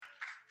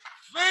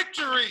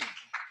victory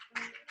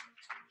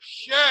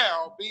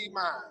shall be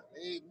mine.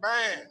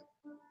 Amen.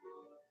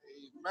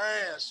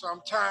 Amen.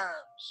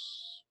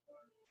 Sometimes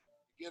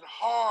it get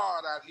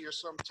hard out here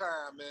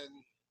sometime,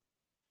 and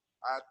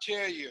I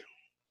tell you,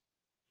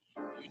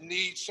 you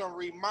need some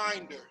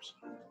reminders.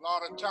 A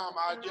lot of time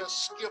I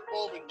just skip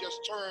over and just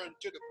turn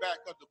to the back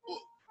of the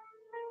book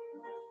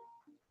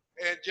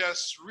and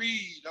just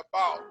read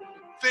about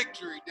the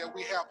victory that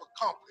we have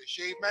accomplished.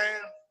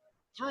 Amen.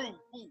 Through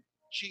who?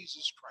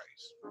 Jesus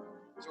Christ.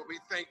 So we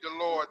thank the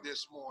Lord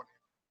this morning.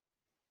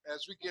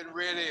 As we get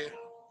ready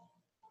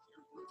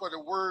for the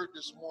word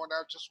this morning,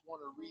 I just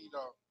want to read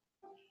a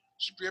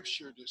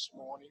scripture this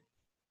morning.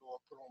 The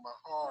Lord put on my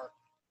heart.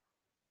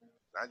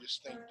 I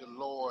just thank the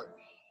Lord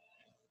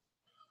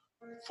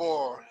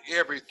for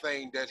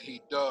everything that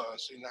he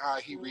does and how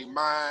he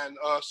reminds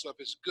us of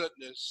his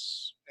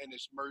goodness and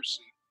his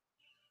mercy.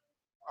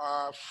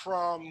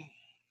 From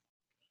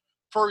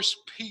 1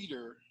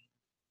 Peter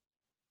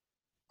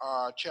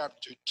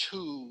chapter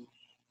 2,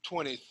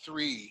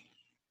 23,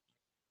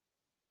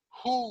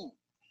 who,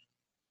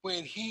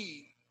 when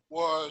he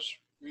was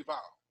reviled,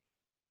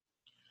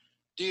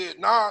 did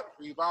not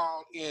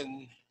revile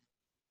in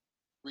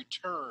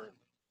return.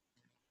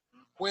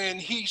 When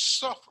he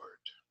suffered,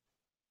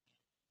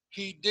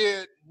 he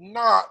did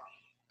not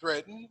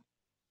threaten,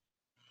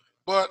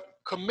 but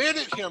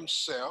committed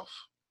himself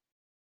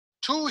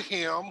to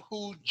him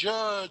who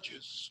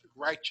judges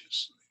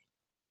righteously,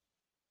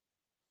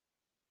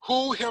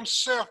 who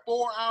himself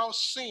bore our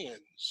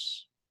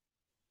sins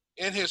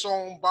in his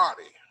own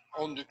body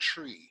on the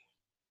tree,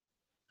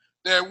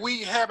 that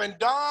we, having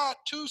died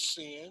to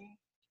sin,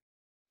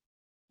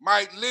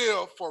 might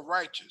live for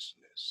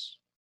righteousness,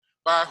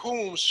 by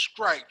whom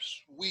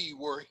stripes we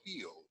were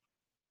healed.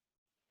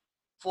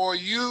 For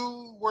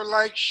you were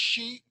like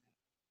sheep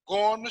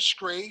gone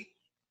astray,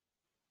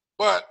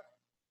 but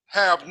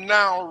have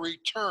now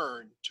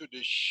returned to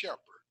the shepherd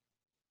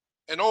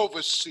and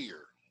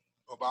overseer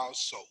of our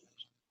souls.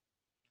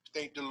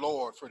 Thank the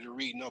Lord for the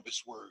reading of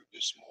his word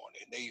this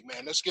morning.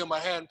 Amen. Let's give him a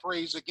hand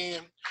praise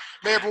again.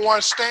 May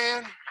everyone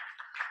stand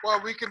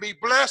while we can be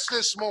blessed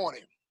this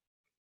morning.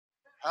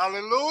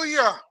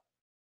 Hallelujah.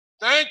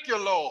 Thank you,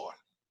 Lord.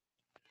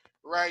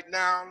 Right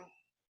now,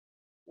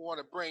 we want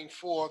to bring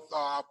forth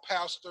our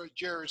pastor,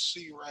 Jerry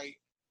C. Wright.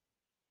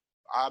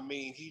 I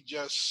mean, we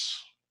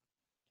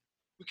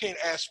can't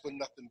ask for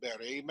nothing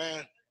better.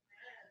 Amen.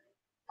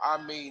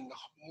 I mean,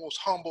 the most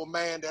humble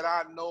man that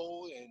I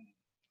know and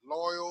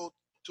loyal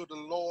to the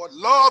Lord,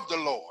 love the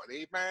Lord.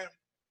 Amen.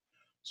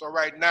 So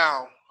right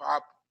now, I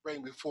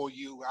bring before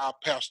you our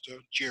pastor,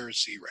 Jerry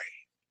C. Wright.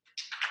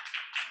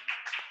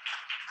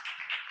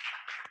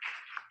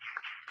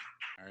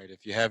 All right,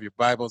 if you have your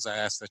Bibles, I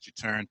ask that you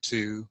turn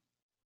to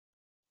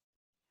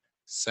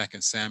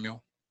 2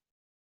 Samuel,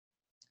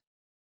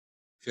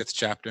 5th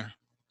chapter,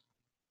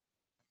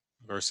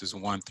 verses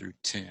 1 through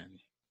 10. And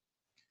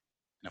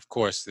of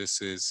course,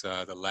 this is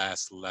the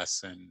last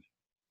lesson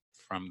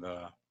from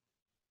the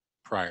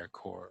prior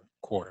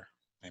quarter.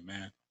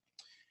 Amen.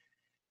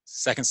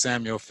 2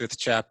 Samuel, 5th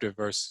chapter,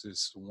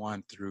 verses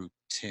 1 through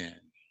 10.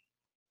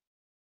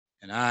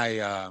 And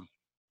I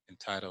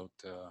titled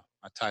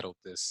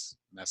this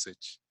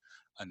message,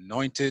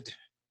 Anointed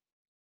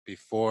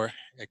Before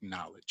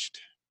Acknowledged.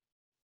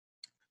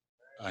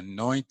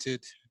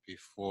 Anointed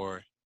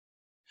before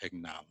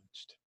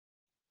acknowledged.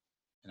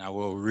 And I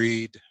will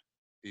read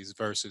these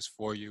verses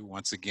for you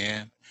once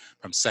again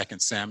from 2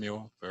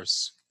 Samuel,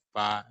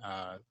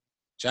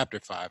 chapter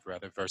 5,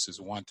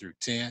 verses 1 through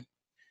 10.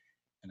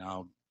 And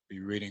I'll be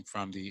reading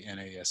from the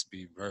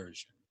NASB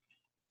version.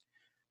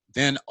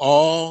 Then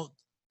all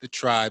the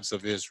tribes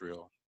of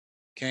Israel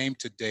came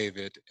to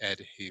David at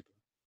Hebron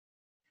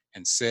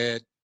and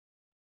said,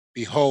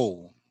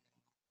 Behold,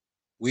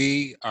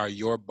 we are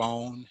your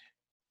bone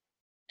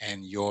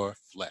and your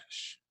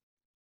flesh.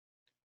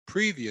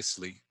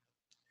 Previously,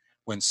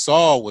 when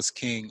Saul was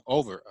king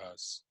over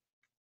us,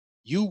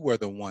 you were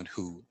the one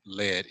who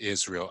led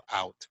Israel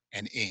out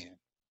and in.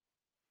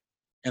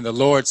 And the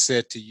Lord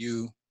said to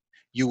you,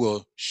 you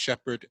will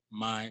shepherd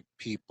my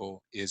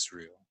people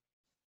Israel,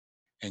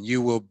 and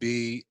you will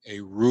be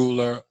a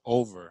ruler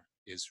over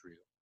Israel.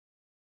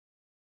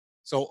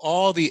 So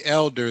all the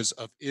elders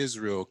of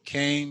Israel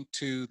came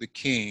to the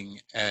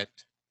king at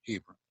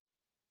Hebron.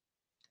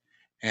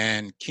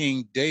 And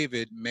King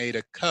David made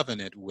a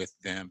covenant with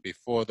them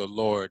before the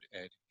Lord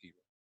at Hebron.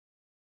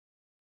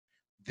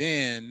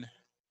 Then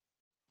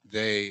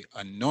they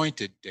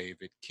anointed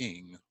David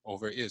king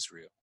over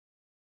Israel.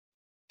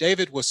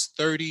 David was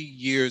 30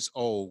 years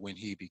old when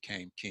he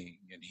became king,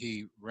 and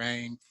he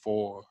reigned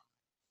for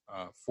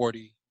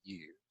 40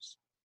 years.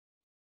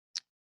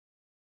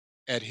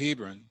 At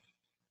Hebron,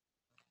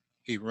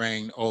 he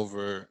reigned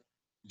over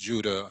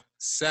Judah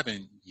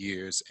 7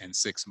 years and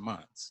 6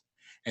 months.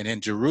 And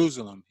in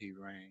Jerusalem, he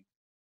reigned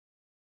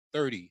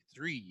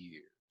 33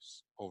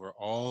 years over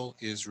all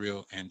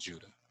Israel and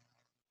Judah.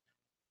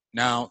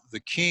 Now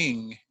the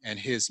king and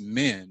his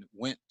men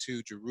went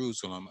to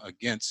Jerusalem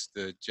against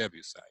the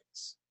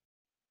Jebusites.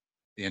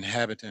 the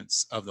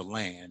inhabitants of the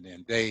land.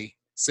 And they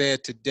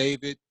said to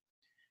David,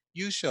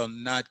 "You shall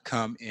not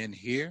come in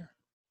here,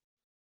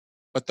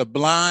 but the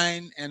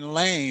blind and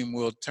lame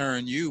will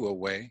turn you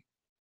away,"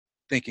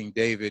 thinking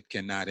David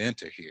cannot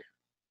enter here.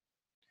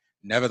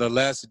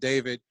 Nevertheless,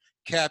 David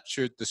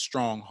captured the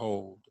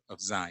stronghold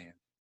of Zion,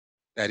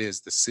 that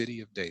is, the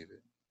city of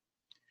David.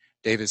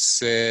 David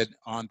said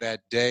on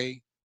that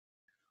day,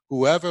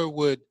 "Whoever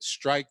would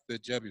strike the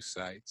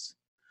Jebusites,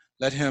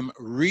 let him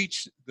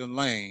reach the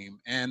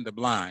lame and the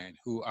blind,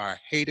 who are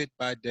hated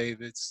by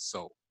David's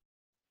soul,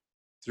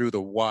 through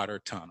the water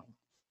tunnel."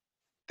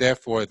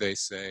 Therefore, they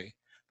say,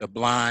 the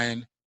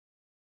blind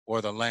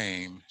or the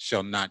lame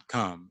shall not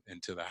come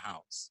into the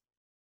house.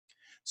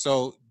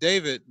 So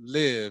David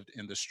lived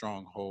in the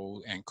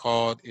stronghold and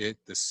called it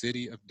the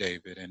city of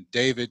David. And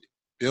David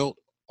built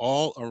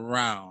all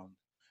around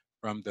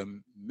from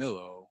the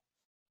Millo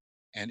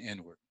and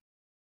inward.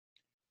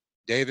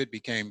 David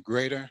became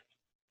greater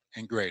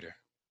and greater,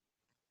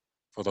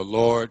 for the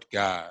Lord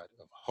God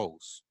of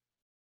hosts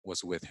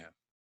was with him.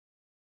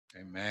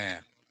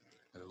 Amen.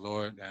 The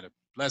Lord had a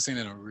blessing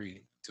and a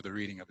reading to the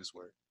reading of his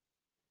word.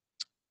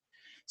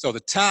 So the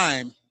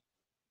time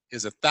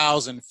is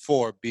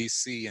 1004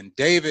 BC, and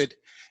David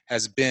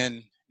has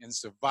been in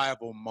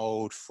survival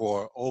mode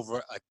for over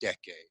a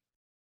decade.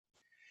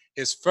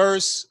 His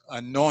first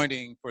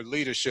anointing for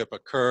leadership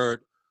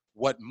occurred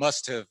what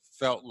must have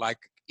felt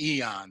like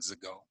eons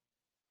ago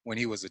when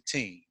he was a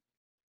teen.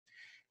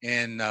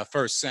 In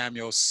 1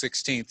 Samuel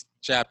 16th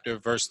chapter,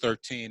 verse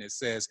 13, it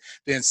says,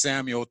 "Then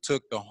Samuel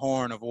took the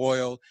horn of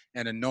oil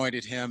and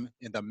anointed him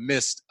in the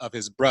midst of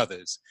his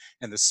brothers,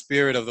 and the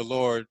Spirit of the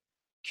Lord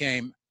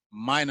came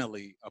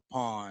mightily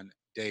upon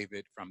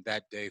David from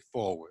that day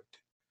forward."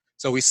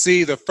 So we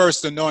see the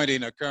first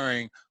anointing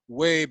occurring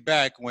way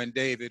back when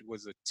David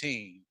was a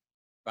teen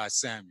by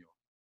Samuel.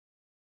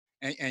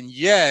 And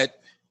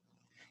yet,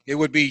 it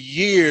would be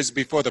years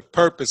before the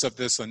purpose of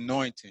this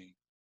anointing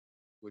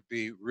would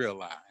be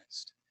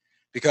realized.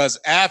 Because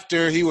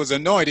after he was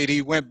anointed,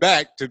 he went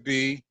back to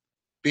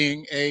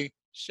being a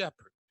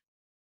shepherd,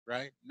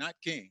 right? Not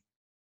king.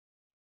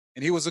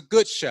 And he was a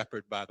good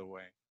shepherd, by the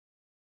way.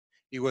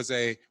 He was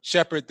a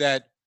shepherd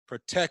that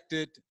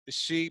protected the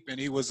sheep, and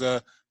he was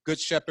a good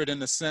shepherd in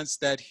the sense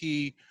that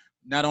he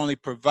not only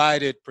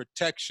provided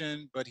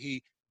protection, but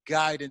he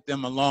guided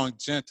them along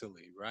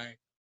gently, right?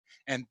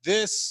 And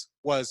this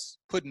was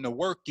putting the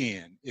work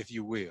in, if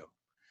you will,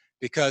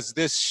 because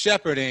this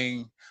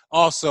shepherding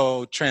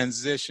also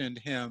transitioned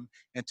him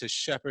into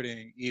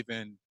shepherding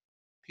even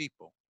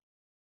people,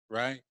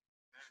 right?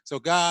 So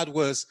God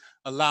was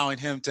allowing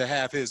him to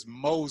have his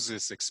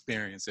Moses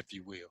experience, if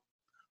you will,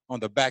 on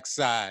the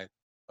backside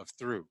of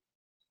through.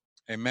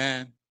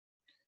 Amen.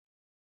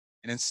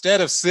 And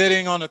instead of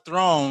sitting on a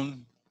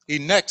throne, he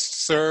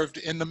next served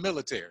in the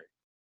military,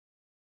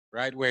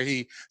 right? Where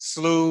he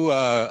slew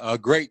a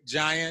great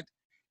giant,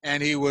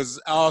 and he was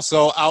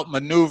also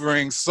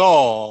outmaneuvering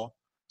Saul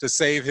to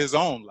save his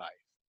own life,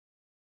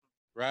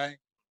 right?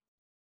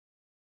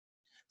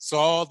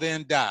 Saul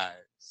then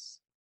dies.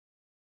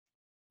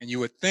 And you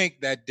would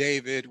think that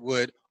David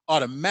would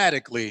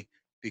automatically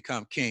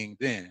become king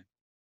then,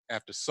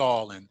 after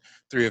Saul and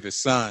 3 of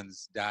his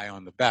sons die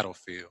on the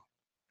battlefield.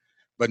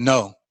 But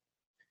no,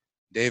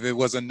 David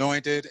was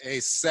anointed a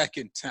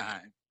second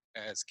time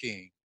as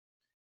king.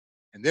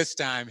 And this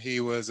time he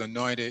was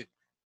anointed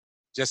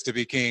just to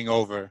be king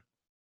over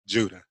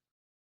Judah,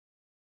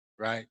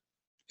 right?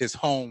 His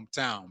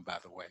hometown, by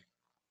the way.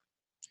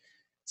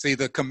 See,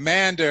 the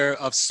commander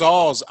of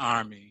Saul's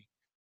army,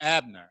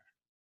 Abner,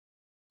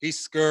 he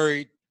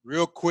scurried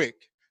real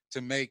quick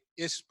to make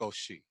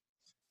Ishbosheth,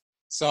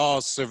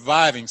 Saul's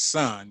surviving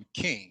son,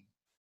 king.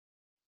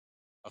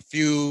 A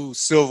few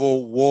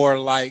civil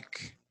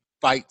war-like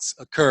fights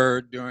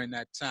occurred during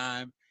that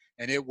time,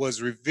 and it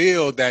was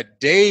revealed that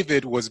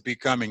David was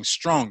becoming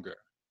stronger,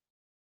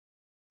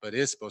 but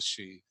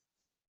Ishbosheth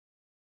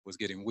was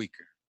getting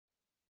weaker.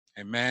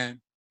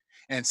 Amen.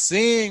 And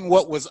seeing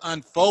what was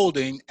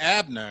unfolding,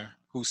 Abner,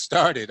 who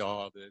started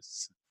all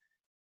this,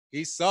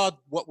 he saw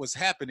what was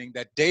happening,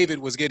 that David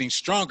was getting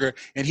stronger,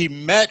 and he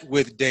met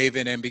with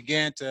David and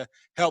began to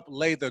help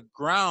lay the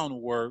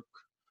groundwork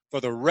for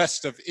the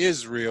rest of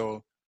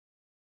Israel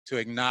to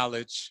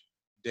acknowledge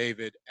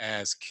David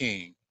as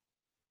king.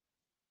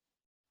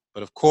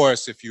 But of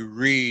course, if you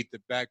read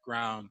the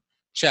background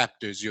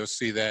chapters, you'll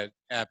see that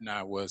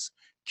Abner was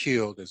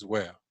killed as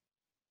well.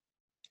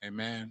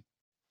 Amen.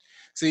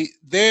 See,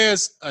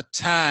 there's a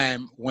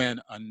time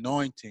when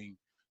anointing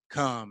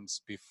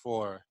comes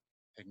before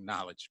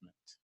acknowledgement.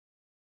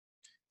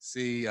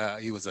 See,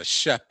 he was a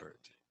shepherd,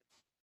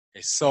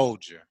 a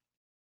soldier,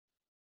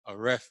 a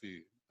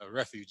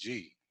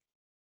refugee,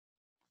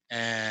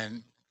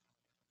 and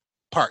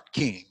part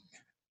king.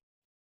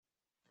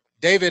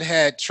 David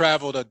had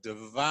traveled a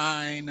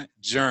divine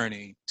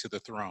journey to the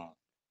throne.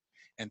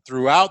 And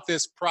throughout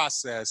this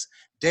process,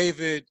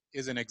 David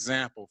is an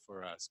example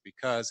for us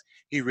because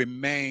he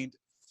remained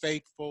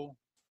faithful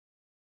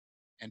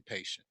and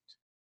patient.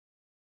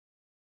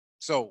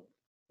 So,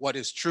 what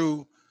is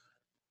true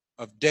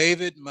of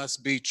David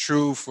must be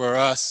true for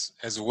us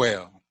as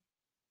well,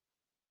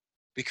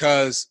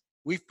 because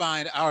we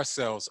find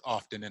ourselves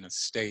often in a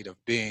state of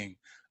being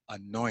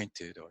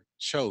anointed or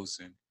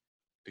chosen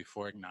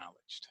before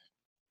acknowledged.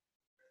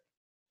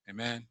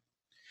 Amen.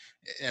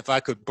 If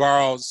I could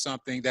borrow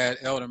something that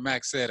Elder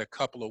Mack said a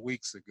couple of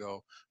weeks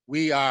ago,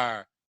 we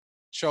are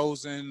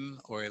chosen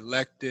or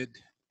elected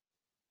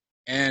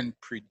and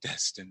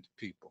predestined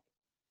people.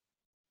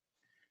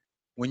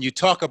 When you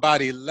talk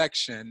about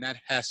election, that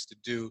has to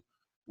do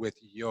with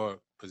your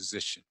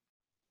position.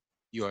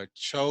 You are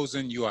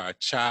chosen, you are a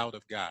child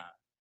of God.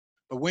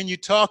 But when you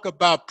talk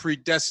about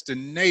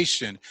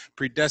predestination,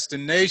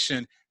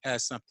 predestination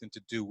has something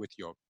to do with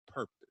your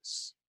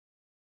purpose.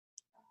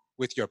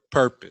 With your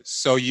purpose.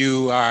 So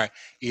you are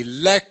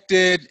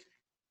elected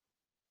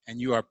and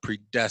you are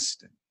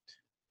predestined.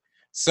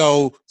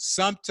 So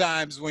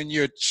sometimes when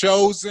you're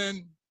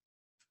chosen,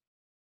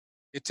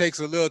 it takes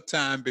a little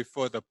time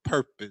before the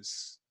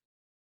purpose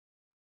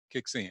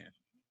kicks in,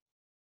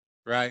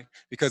 right?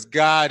 Because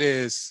God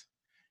is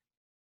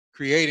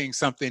creating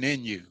something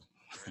in you.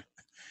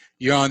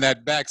 You're on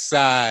that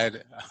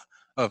backside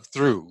of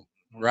through,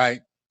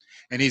 right?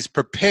 And he's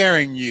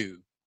preparing you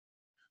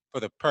for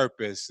the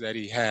purpose that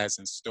he has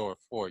in store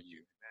for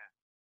you.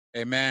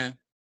 Amen.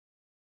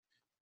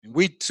 And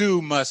we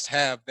too must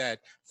have that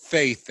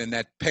faith and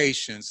that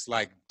patience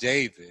like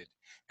David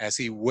as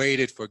he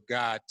waited for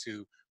God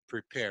to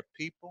prepare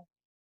people,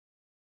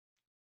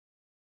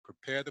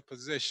 prepare the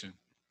position,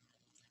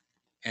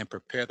 and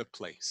prepare the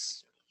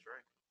place.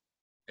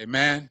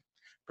 Amen.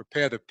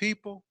 Prepare the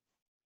people,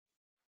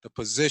 the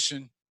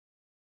position,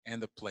 and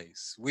the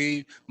place.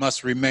 We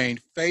must remain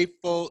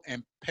faithful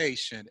and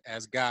patient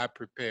as God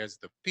prepares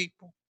the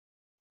people,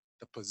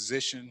 the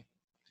position,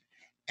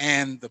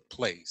 and the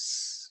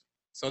place.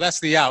 So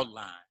that's the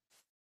outline.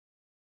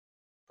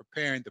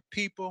 Preparing the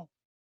people,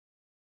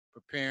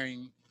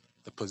 preparing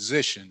the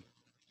position,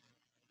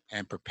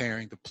 and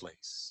preparing the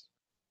place.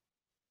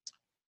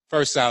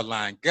 First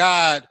outline,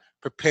 God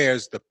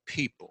prepares the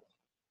people.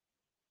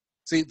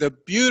 See, the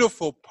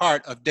beautiful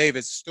part of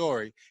David's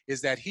story is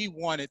that he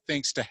wanted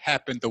things to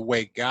happen the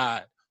way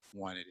God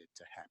wanted it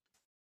to happen.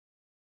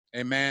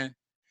 Amen.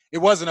 It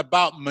wasn't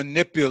about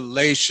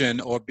manipulation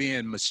or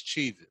being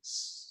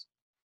mischievous,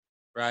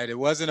 right? It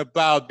wasn't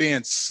about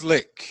being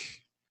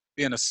slick,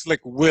 being a slick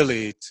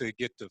Willie to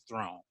get the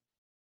throne,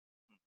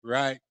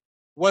 right?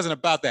 It wasn't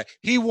about that.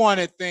 He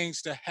wanted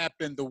things to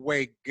happen the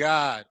way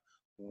God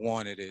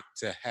wanted it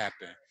to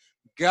happen.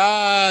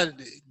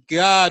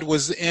 God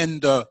was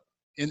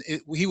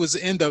he was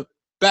in the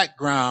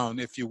background,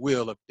 if you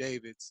will, of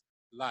David's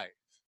life.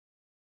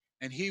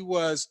 And he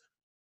was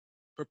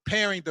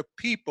preparing the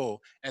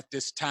people at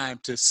this time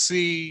to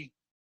see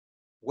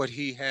what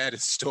he had in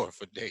store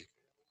for David.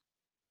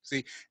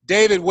 See,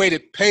 David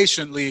waited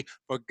patiently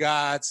for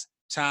God's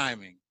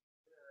timing.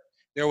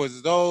 There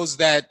was those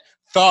that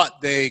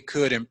thought they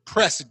could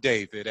impress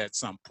David at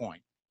some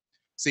point.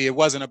 See, it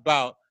wasn't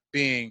about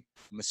being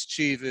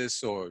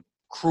mischievous or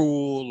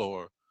cruel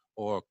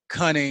or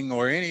cunning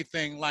or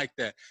anything like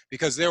that,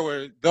 because there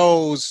were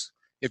those,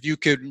 if you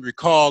could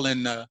recall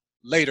in the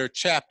earlier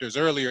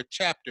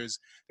chapters,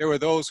 there were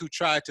those who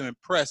tried to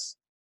impress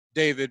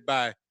David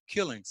by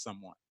killing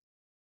someone,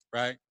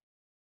 right?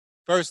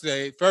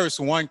 First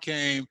one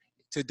came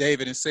to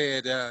David and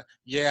said,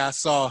 yeah, I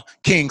saw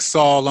King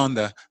Saul on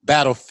the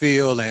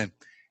battlefield and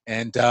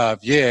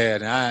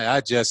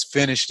I just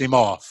finished him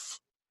off.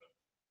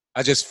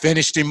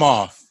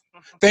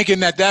 Thinking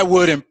that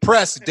would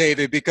impress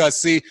David, because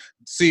see,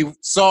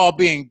 Saul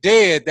being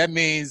dead, that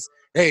means,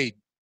 hey,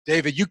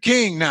 David, you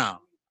king now.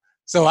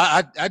 So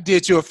I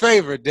did you a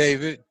favor,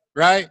 David,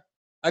 right?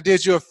 I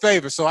did you a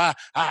favor. So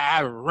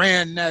I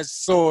ran that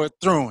sword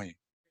through him.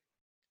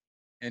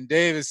 And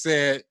David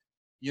said,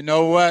 you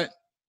know what?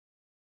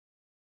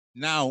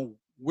 Now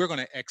we're going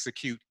to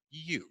execute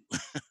you.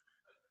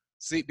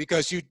 See,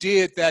 because you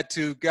did that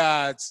to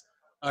God's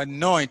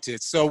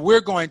anointed. So we're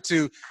going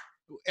to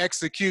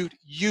execute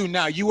you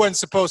now. You weren't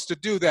supposed to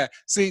do that.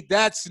 See,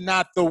 that's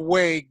not the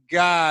way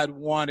God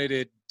wanted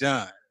it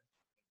done.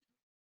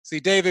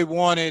 See, David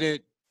wanted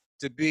it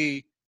to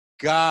be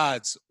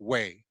God's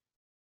way,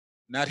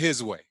 not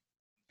his way.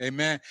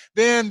 Amen.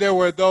 Then there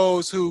were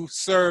those who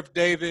served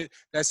David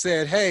that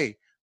said, hey,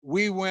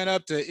 we went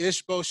up to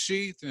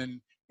Ishbosheth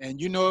and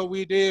you know what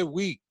we did?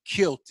 We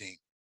killed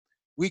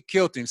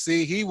him.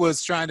 See, he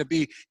was trying to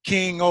be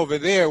king over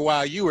there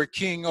while you were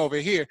king over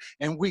here,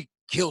 and we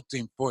killed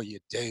him for you,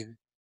 David.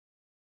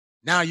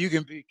 Now you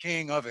can be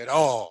king of it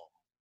all.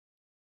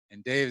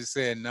 And David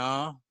said,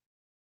 no,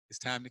 it's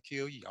time to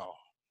kill y'all.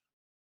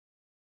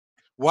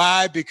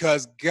 Why?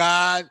 Because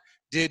God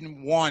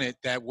didn't want it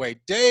that way.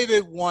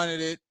 David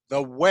wanted it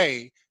the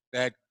way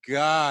that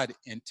God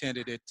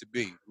intended it to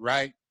be,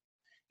 right?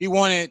 He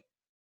wanted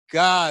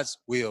God's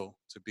will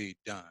to be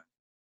done.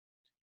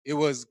 It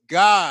was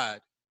God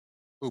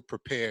who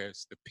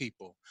prepares the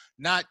people,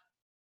 not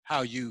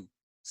how you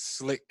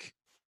slick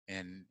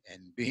and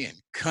being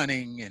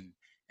cunning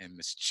and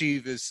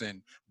mischievous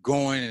and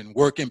going and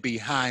working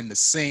behind the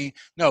scene.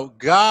 No,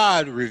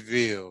 God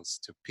reveals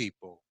to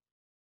people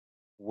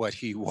what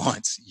he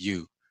wants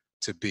you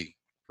to be,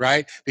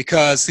 right?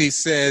 Because he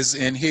says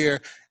in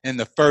here in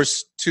the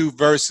first two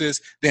verses,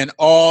 then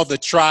all the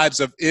tribes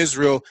of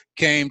Israel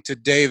came to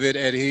David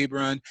at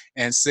Hebron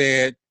and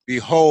said,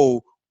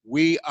 behold,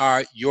 we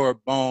are your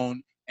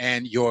bone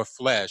and your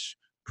flesh.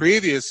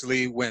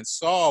 Previously, when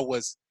Saul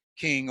was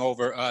king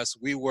over us,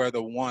 you were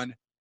the one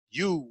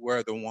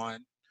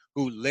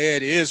who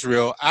led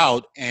Israel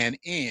out and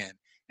in.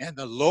 And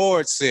the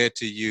Lord said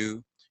to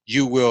you,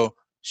 you will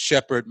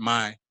shepherd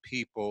my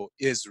people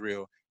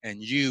Israel, and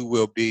you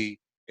will be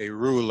a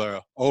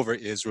ruler over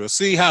Israel.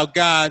 See how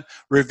God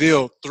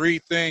revealed three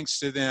things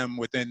to them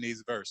within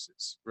these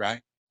verses,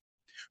 right?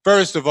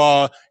 First of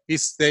all,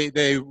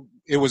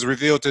 it was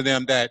revealed to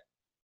them that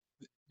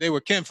they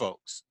were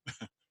kinfolks.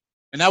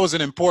 And that was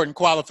an important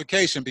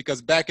qualification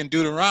because back in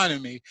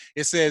Deuteronomy,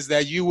 it says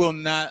that you will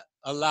not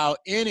allow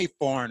any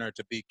foreigner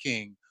to be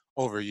king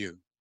over you.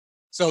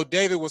 So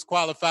David was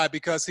qualified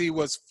because he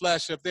was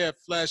flesh of their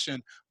flesh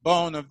and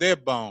bone of their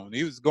bone.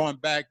 He was going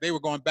back, they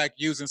were going back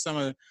using some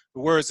of the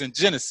words in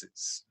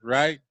Genesis,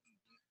 right?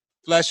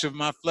 Flesh of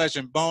my flesh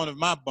and bone of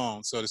my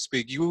bone, so to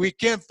speak. We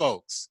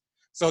kinfolks.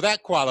 So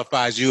that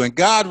qualifies you. And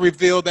God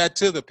revealed that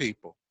to the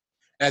people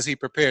as he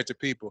prepared the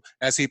people.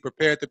 As he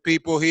prepared the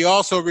people, he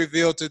also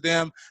revealed to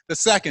them the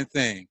second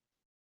thing,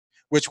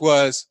 which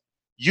was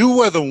you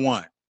were the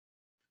one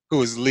who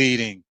was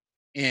leading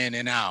in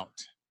and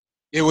out.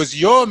 It was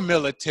your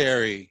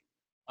military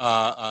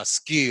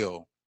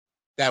skill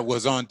that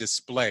was on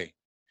display.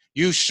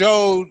 You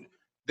showed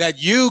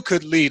that you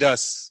could lead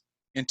us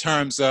in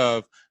terms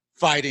of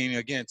fighting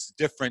against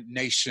different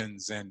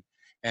nations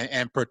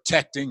and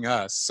protecting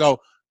us. So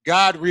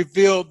God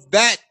revealed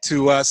that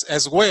to us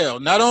as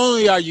well. Not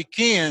only are you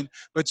kin,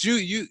 but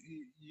you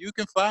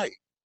can fight,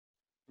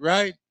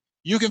 right?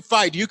 You can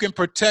fight, you can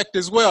protect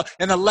as well.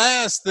 And the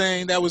last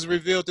thing that was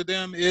revealed to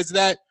them is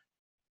that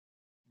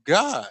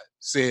God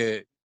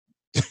said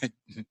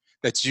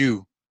that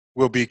you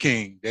will be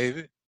king,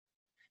 David.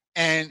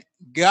 And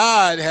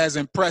God has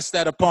impressed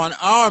that upon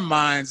our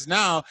minds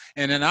now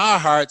and in our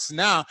hearts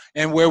now,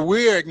 and where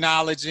we're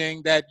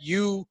acknowledging that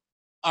you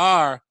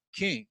are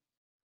king.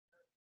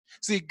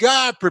 See,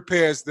 God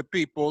prepares the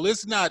people.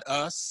 It's not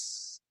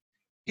us.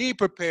 He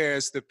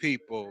prepares the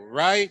people,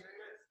 right?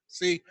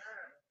 See,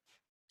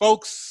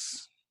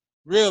 folks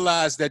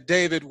realized that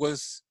David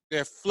was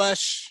their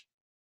flesh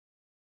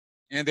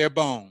and their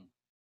bone.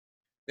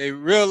 They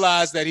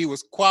realized that he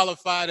was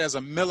qualified as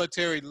a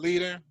military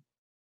leader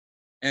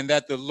and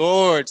that the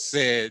Lord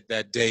said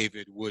that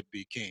David would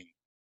be king.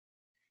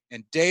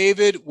 And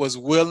David was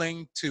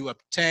willing to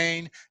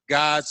obtain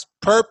God's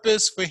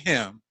purpose for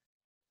him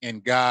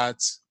in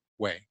God's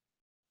way.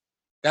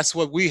 That's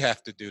what we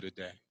have to do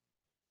today.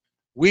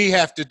 We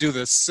have to do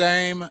the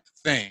same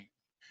thing.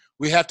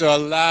 We have to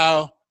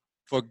allow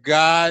for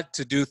God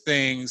to do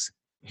things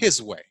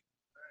his way,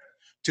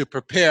 to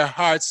prepare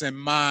hearts and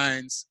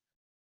minds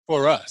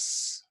for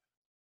us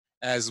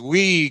as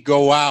we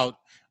go out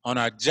on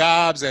our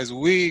jobs, as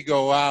we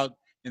go out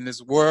in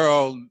this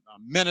world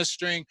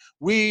ministering.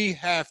 We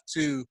have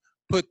to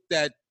put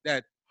that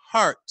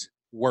heart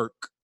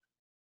work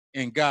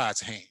in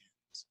God's hands.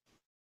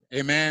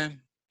 Amen.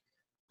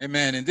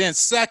 Amen. And then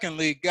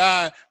secondly,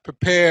 God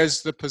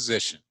prepares the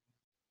position.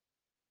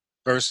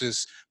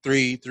 Verses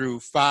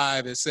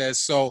 3-5, it says,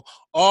 so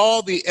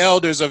all the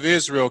elders of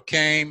Israel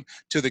came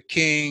to the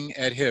king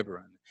at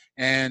Hebron,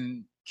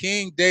 and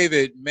King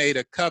David made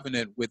a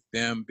covenant with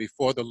them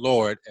before the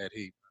Lord at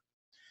Hebron.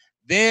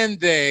 Then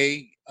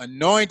they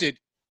anointed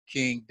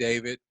King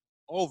David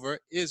over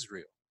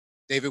Israel.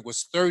 David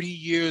was 30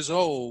 years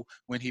old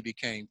when he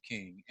became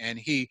king, and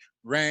he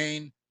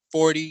reigned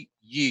 40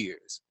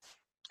 years.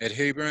 At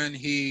Hebron,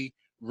 he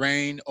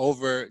reigned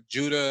over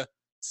Judah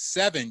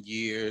 7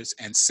 years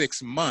and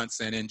 6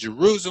 months, and in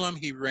Jerusalem,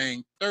 he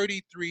reigned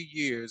 33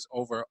 years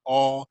over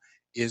all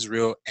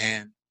Israel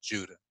and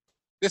Judah.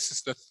 This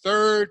is the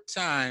third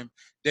time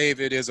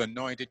David is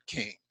anointed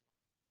king,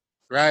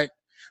 right?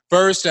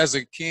 First, as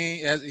a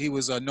king, as he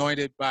was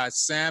anointed by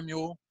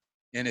Samuel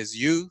in his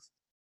youth.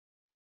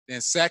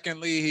 Then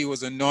secondly, he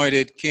was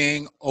anointed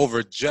king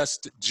over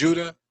just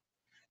Judah.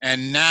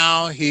 And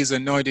now he's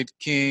anointed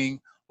king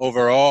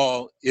over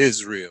all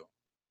Israel.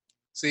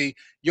 See,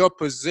 your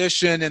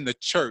position in the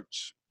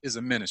church is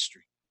a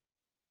ministry,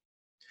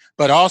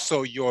 but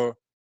also your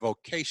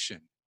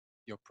vocation,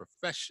 your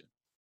profession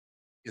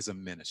is a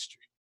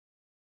ministry.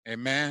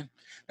 Amen.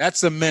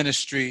 That's a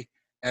ministry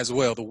as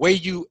well. The way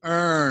you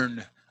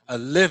earn a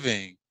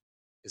living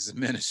is a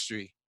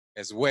ministry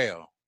as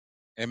well.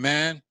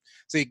 Amen.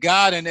 See,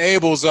 God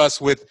enables us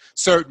with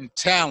certain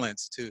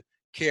talents to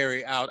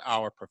carry out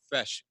our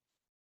profession,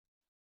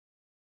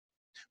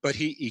 but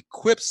he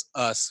equips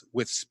us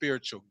with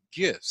spiritual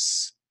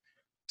gifts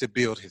to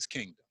build his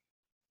kingdom.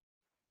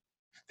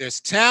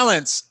 There's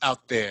talents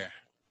out there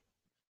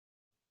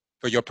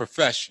for your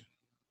profession,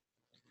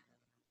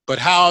 But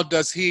how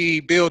does he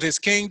build his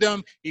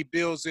kingdom? He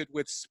builds it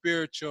with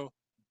spiritual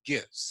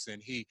gifts,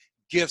 and he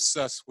gifts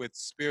us with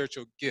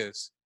spiritual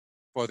gifts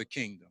for the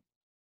kingdom.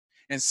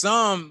 And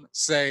some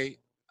say,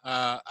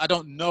 I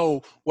don't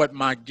know what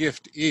my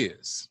gift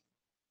is.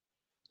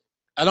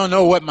 I don't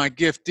know what my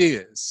gift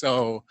is,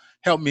 so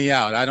help me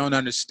out. I don't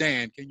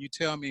understand. Can you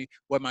tell me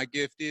what my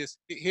gift is?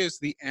 Here's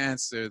the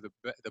answer,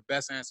 the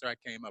best answer I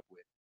came up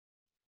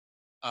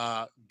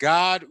with.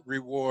 God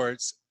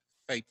rewards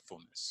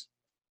faithfulness.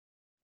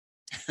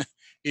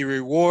 He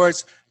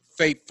rewards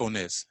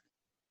faithfulness.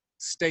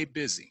 Stay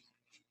busy.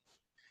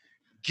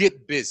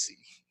 Get busy.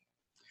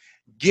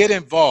 Get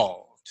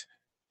involved.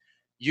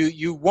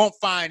 You won't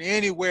find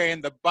anywhere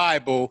in the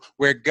Bible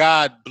where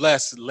God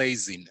blessed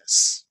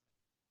laziness.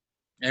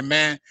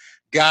 Amen.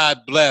 God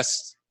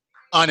blessed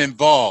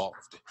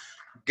uninvolved.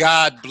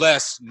 God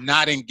blessed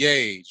not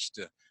engaged,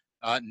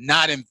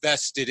 not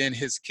invested in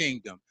his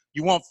kingdom.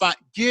 You won't find,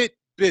 get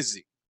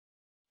busy.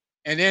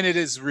 And then it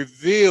is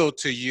revealed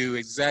to you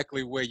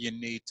exactly where you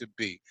need to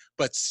be.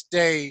 But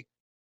stay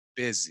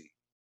busy.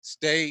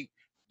 Stay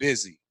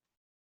busy.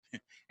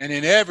 And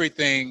in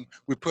everything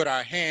we put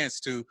our hands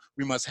to,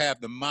 we must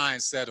have the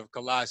mindset of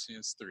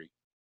Colossians 3,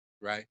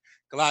 right?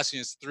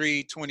 Colossians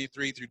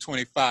 3:23 through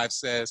 25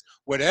 says,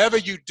 whatever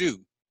you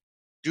do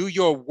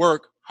your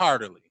work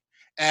heartily,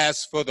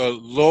 as for the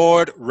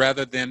Lord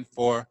rather than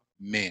for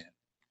men,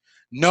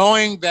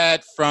 knowing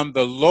that from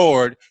the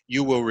Lord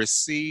you will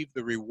receive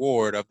the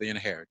reward of the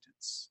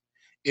inheritance.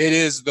 It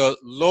is the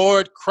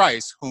Lord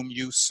Christ whom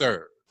you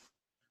serve.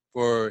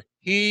 For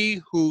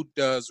he who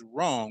does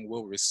wrong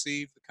will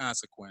receive the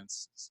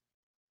consequences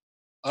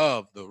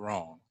of the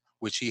wrong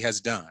which he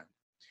has done,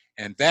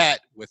 and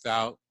that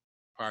without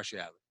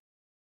partiality.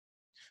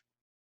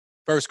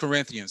 1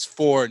 Corinthians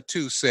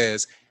 4:2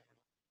 says,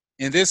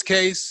 in this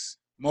case,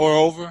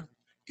 moreover,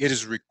 it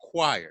is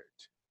required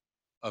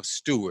of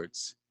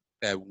stewards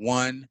that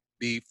one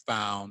be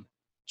found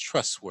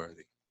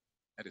trustworthy,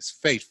 that is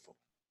faithful,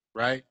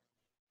 right?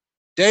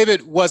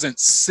 David wasn't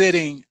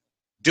sitting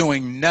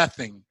doing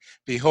nothing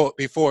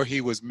before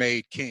he was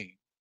made king.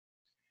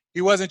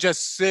 He wasn't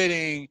just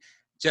sitting,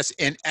 just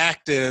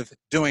inactive,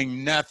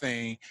 doing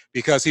nothing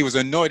because he was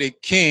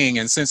anointed king.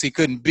 And since he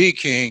couldn't be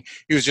king,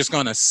 he was just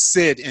going to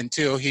sit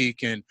until he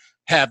can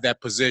have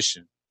that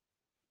position.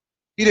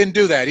 He didn't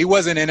do that. He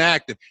wasn't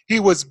inactive. He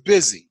was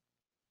busy.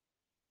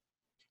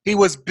 He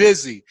was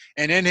busy.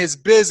 And in his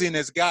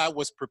busyness, God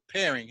was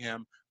preparing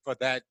him for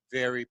that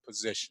very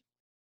position.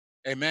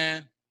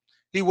 Amen.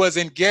 He was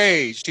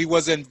engaged. He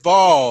was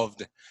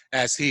involved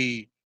as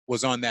he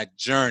was on that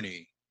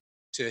journey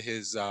to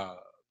his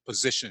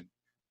position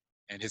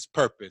and his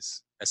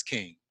purpose as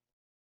king.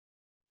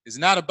 It's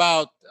not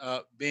about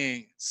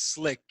being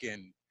slick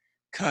and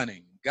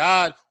cunning.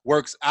 God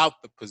works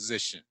out the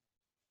position,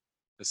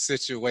 the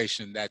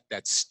situation,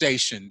 that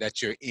station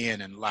that you're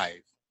in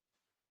life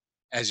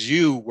as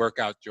you work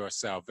out your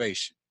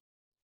salvation.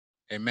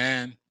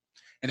 Amen.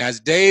 And as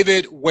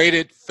David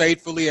waited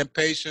faithfully and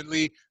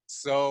patiently,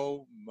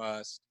 so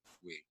must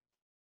we.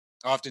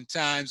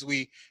 Oftentimes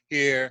we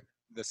hear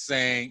the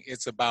saying,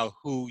 it's about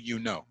who you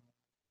know.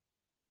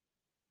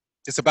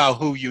 It's about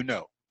who you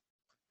know.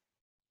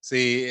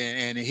 See,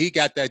 and he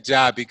got that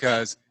job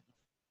because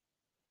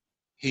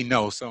he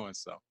knows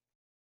so-and-so.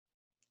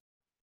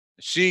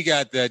 She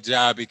got that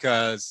job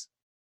because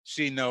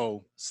she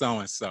know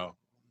so-and-so.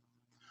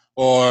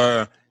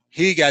 Or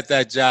he got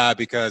that job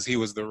because he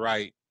was the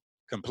right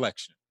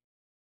complexion.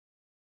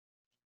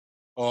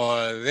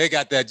 Or they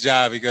got that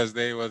job because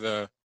they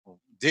were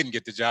didn't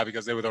get the job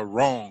because they were the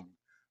wrong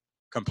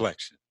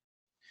complexion.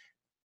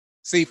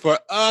 See, for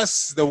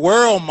us, the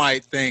world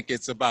might think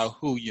it's about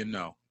who you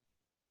know,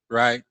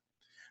 right?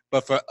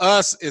 But for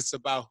us, it's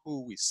about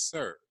who we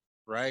serve,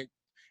 right?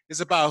 It's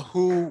about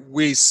who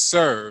we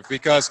serve,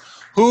 because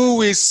who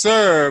we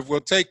serve will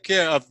take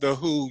care of the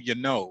who you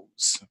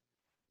knows,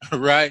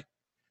 right?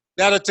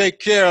 That'll take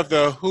care of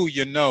the who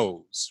you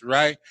knows,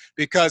 right?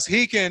 Because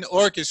he can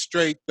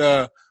orchestrate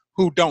the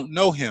who don't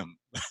know him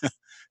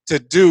to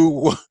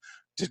do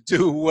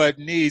what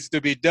needs to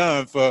be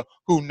done for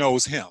who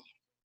knows him.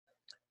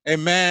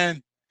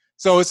 Amen.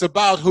 So it's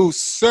about who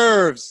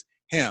serves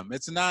him.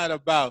 It's not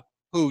about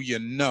who you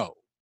know.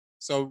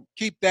 So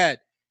keep that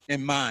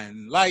in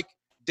mind. Like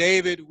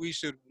David, we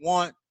should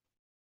want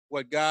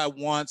what God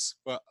wants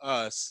for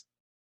us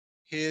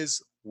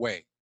his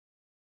way,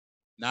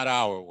 not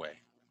our way,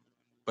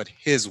 but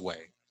his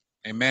way.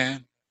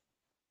 Amen.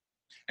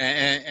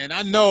 And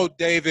I know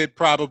David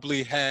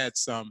probably had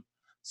some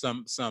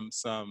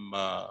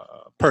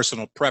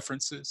personal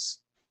preferences,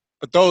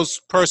 but those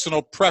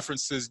personal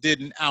preferences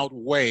didn't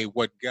outweigh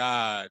what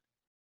God's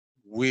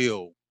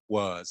will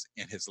was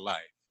in his life.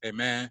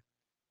 Amen.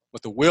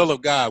 What the will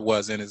of God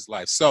was in his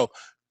life. So,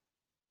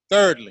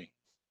 thirdly,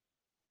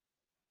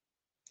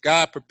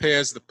 God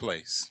prepares the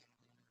place.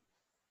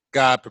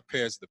 God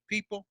prepares the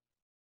people.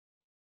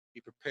 He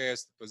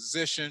prepares the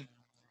position,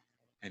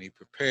 and he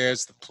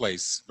prepares the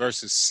place.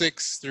 Verses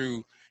 6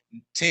 through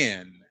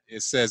 10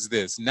 it says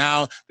this: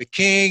 Now the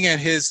king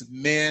and his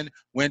men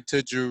went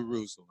to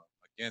Jerusalem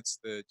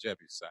against the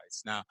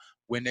Jebusites. Now,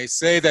 when they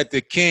say that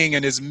the king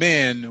and his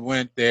men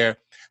went there,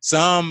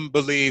 some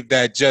believe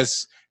that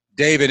just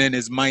David and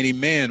his mighty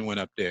men went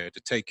up there to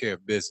take care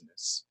of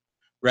business,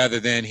 rather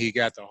than he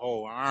got the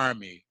whole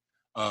army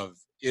of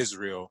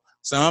Israel.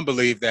 Some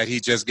believe that he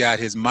just got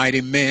his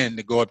mighty men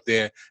to go up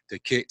there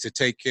to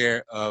take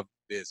care of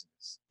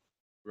business.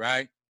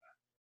 Right?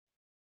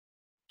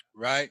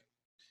 Right?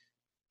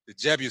 The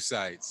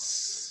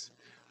Jebusites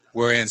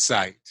were in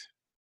sight.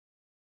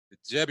 The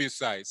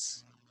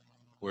Jebusites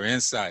were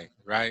in sight,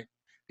 right?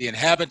 The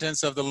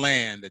inhabitants of the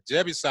land, the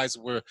Jebusites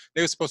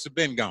they were supposed to have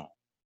been gone,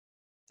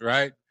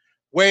 right?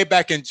 Way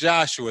back in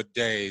Joshua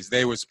days,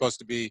 they were supposed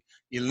to be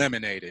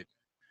eliminated.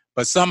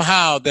 But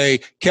somehow they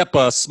kept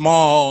a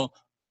small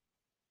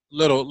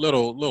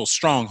little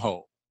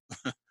stronghold,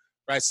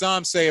 right?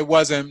 Some say it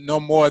wasn't no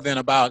more than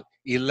about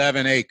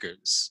 11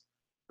 acres,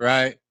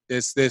 right?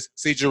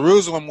 See,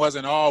 Jerusalem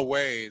wasn't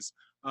always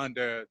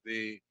under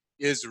the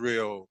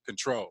Israel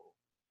control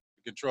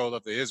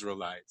of the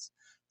Israelites.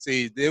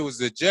 See, there was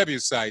the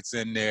Jebusites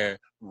in there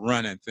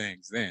running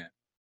things then.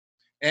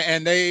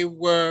 And they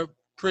were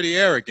pretty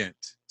arrogant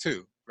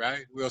too,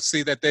 right? We'll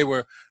see that they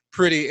were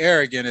pretty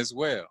arrogant as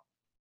well,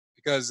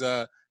 because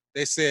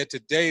they said to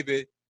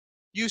David,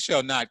 "You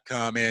shall not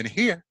come in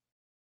here,"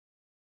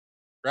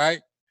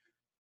 right?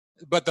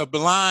 But the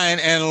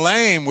blind and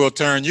lame will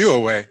turn you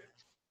away,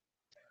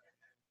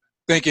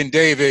 thinking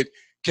David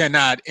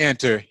cannot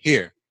enter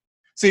here.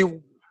 See,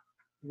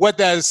 what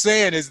that is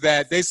saying is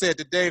that they said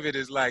to David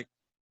is like,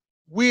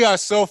 we are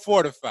so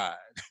fortified.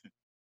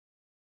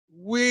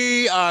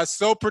 We are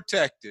so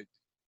protected.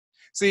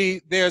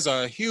 See, there's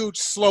a huge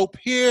slope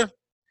here.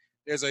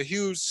 There's a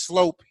huge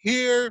slope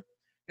here.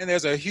 And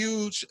there's a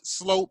huge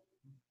slope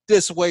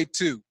this way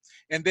too.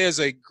 And there's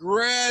a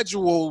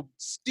gradual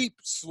steep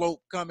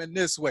slope coming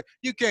this way.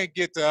 You can't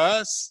get to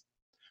us.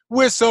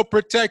 We're so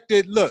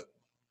protected. Look,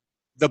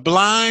 the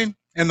blind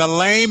and the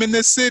lame in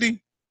this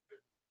city,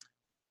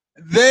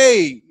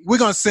 we're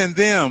going to send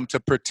them to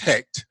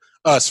protect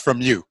us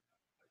from you.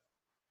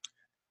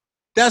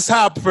 That's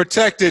how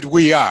protected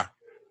we are.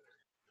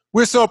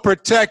 We're so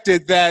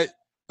protected that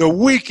the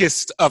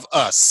weakest of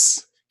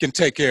us can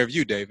take care of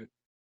you, David.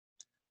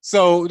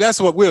 So that's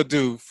what we'll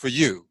do for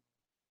you.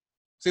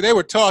 See, they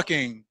were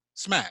talking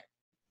smack.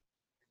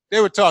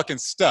 They were talking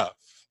stuff.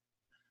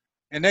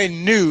 And they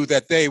knew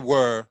that they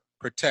were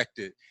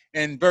protected.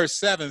 And verse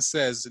 7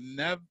 says,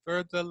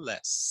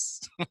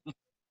 nevertheless,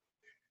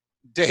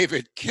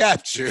 David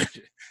captured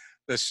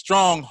the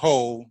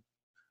stronghold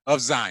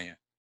of Zion.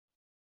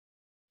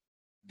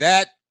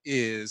 That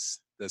is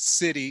the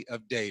city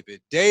of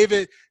David.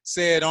 David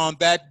said on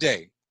that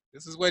day,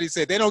 this is what he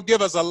said. They don't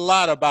give us a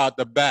lot about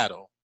the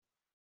battle,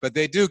 but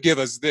they do give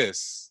us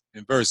this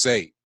in verse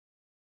 8.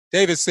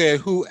 David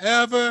said,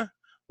 whoever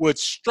would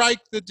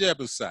strike the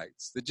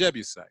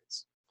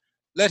Jebusites,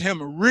 let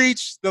him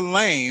reach the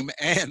lame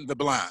and the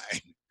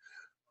blind,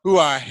 who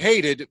are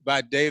hated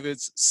by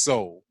David's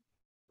soul,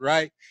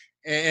 right?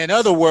 In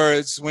other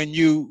words, when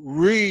you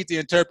read the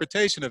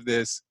interpretation of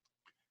this,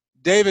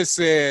 David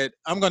said,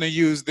 I'm going to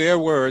use their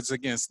words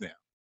against them.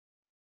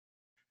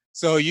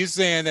 So you're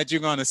saying that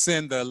you're going to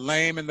send the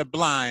lame and the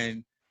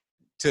blind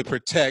to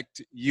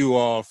protect you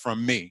all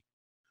from me.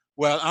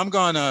 Well, I'm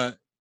going to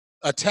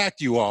attack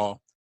you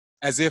all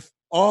as if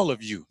all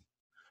of you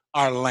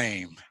are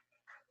lame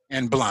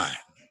and blind,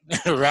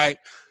 right?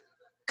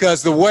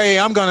 Because the way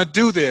I'm going to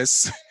do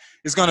this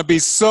is going to be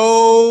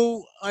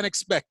so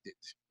unexpected,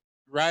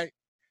 right?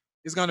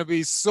 It's going to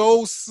be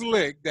so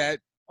slick that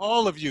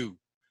all of you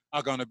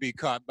are going to be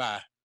caught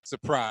by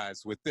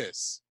surprise with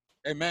this.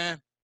 Amen.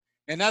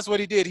 And that's what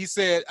he did. He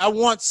said, I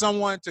want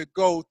someone to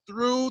go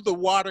through the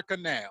water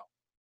canal.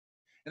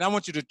 And I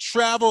want you to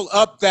travel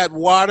up that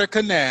water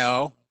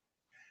canal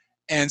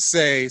and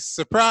say,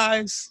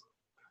 surprise,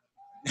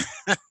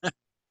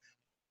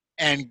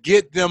 and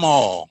get them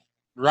all,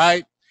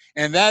 right?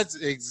 And that's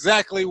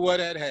exactly what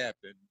had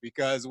happened,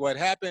 because what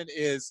happened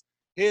is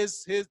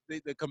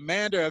the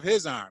commander of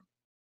his army,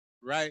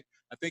 right?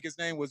 I think his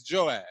name was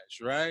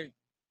Joash, right?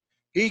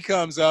 He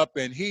comes up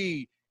and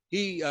he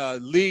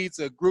leads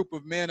a group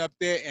of men up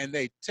there, and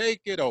they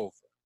take it over.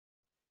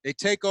 They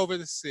take over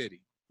the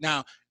city.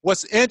 Now,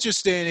 what's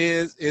interesting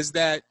is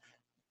that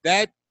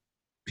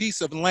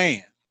piece of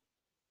land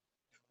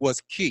was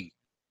key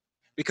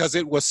because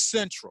it was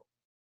central.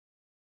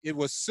 It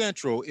was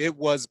central. It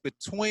was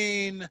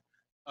between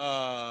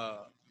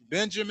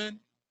Benjamin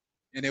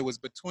and it was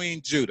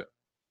between Judah,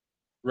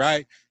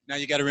 right? Now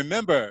you got to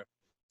remember,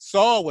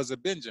 Saul was a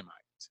Benjamite,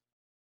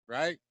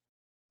 right?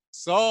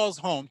 Saul's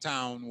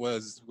hometown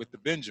was with the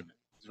Benjamins,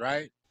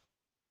 right?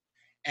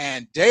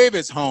 And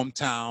David's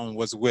hometown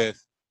was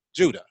with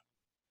Judah,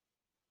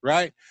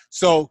 right?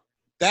 So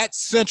that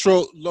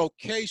central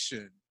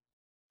location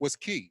was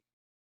key,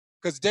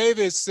 because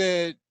David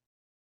said,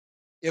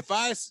 if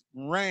I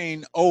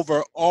reign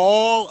over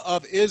all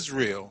of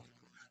Israel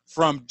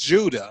from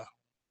Judah,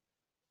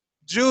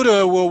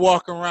 Judah will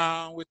walk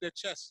around with their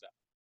chest out,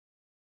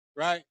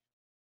 right?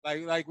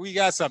 Like we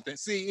got something.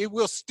 See, it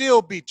will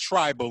still be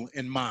tribal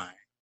in mind.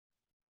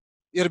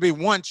 It'll be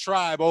one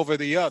tribe over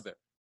the other,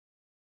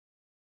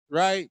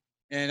 right?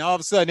 And all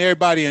of a sudden,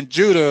 everybody in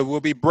Judah will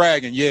be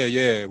bragging,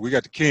 yeah, we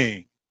got the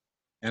king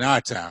in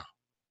our town,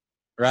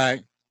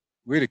 right?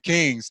 We're the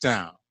king's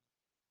town.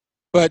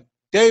 But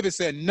David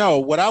said, no,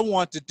 what I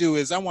want to do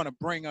is I want to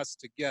bring us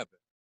together.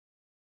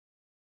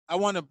 I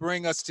want to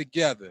bring us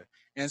together.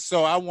 And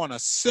so I want a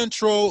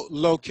central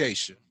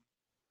location.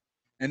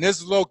 And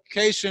this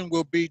location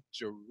will be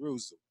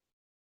Jerusalem,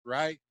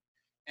 right?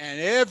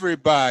 And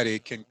everybody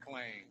can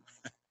claim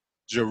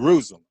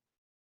Jerusalem,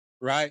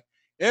 right?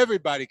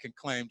 Everybody can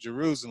claim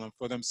Jerusalem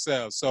for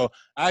themselves. So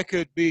I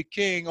could be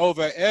king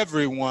over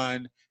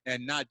everyone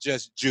and not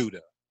just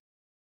Judah.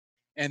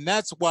 And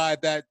that's why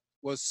that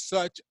was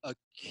such a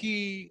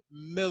key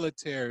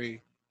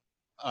military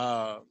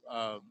uh,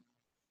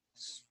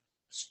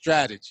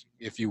 strategy,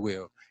 if you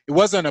will. It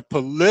wasn't a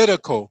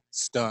political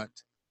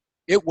stunt.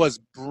 It was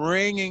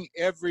bringing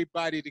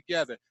everybody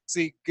together.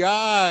 See,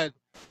 God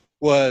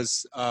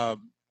was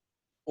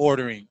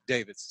ordering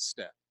David's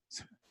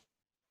steps,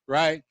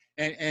 right?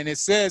 And it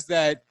says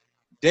that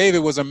David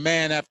was a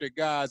man after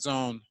God's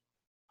own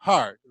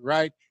heart,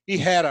 right? He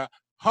had a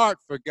heart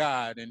for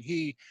God, and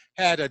he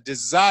had a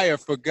desire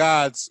for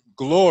God's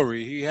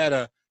glory. He had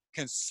a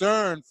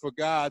concern for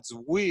God's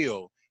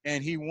will,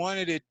 and he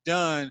wanted it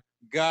done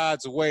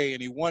God's way,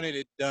 and he wanted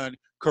it done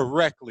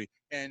correctly,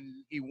 and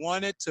he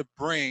wanted to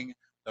bring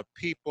the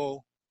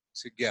people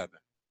together.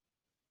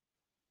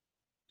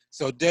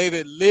 So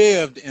David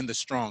lived in the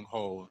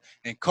stronghold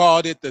and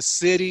called it the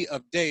city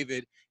of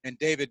David, and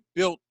David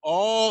built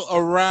all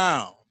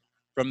around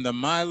from the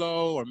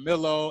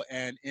Millo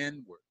and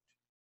inward.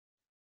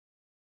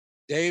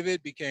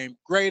 David became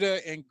greater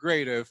and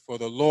greater, for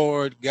the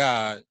Lord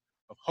God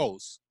of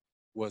hosts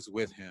was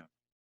with him.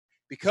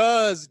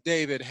 Because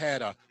David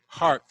had a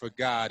heart for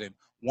God and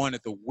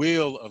wanted the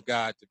will of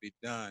God to be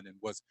done and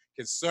was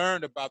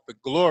concerned about the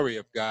glory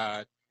of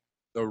God,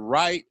 the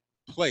right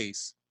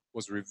place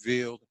was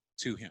revealed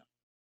to him,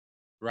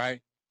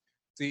 right?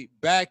 See,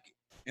 back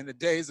in the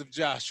days of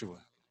Joshua,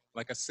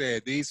 like I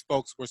said, these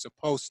folks were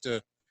supposed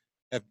to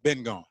have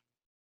been gone,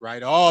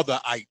 right? All the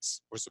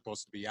ites were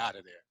supposed to be out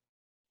of there,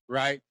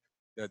 right?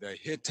 The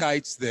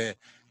Hittites, the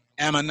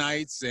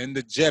Ammonites, and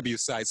the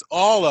Jebusites,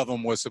 all of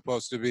them were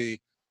supposed to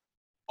be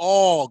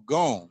all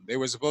gone. They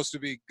were supposed to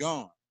be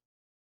gone,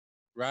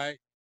 right?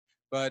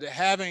 But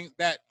having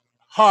that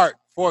heart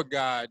for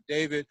God,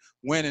 David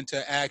went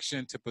into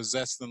action to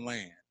possess the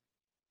land.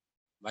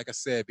 Like I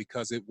said,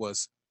 because it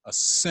was a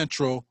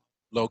central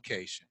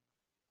location.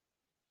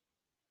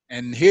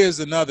 And here's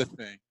another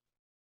thing.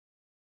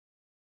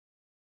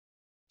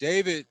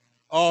 David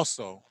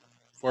also,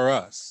 for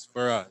us,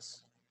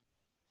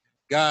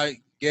 God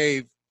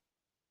gave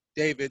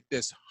David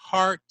this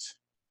heart.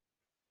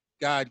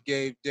 God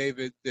gave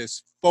David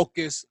this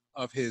focus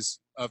of his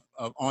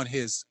on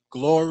his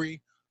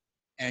glory,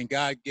 and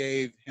God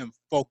gave him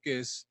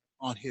focus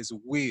on his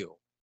will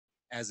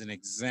as an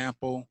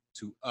example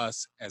to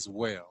us as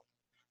well.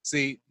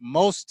 See,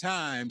 most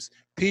times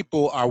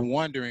people are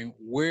wondering,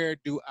 where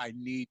do I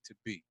need to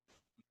be?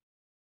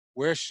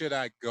 Where should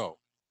I go?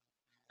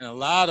 And a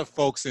lot of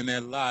folks in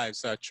their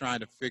lives are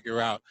trying to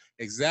figure out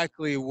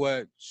exactly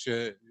where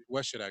should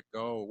I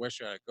go, where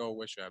should I go,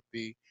 where should I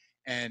be?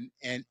 And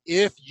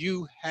if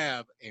you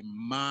have a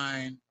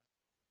mind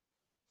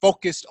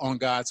focused on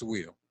God's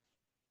will,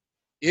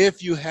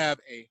 if you have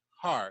a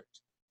heart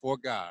for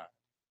God,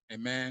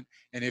 amen,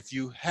 and if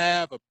you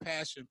have a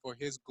passion for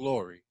his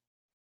glory,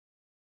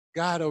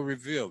 God will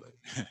reveal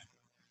it.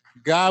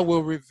 God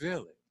will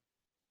reveal it.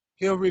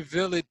 He'll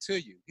reveal it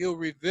to you. He'll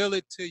reveal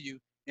it to you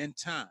in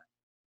time.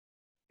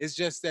 It's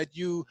just that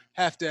you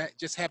have to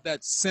just have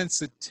that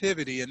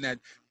sensitivity and that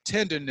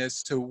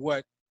tenderness to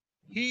what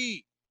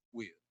he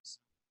wills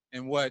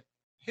and what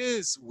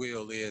his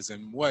will is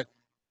and what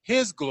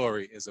his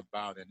glory is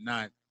about, and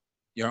not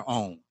your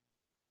own.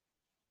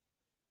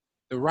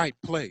 The right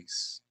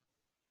place.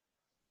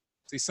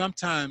 See,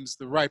 sometimes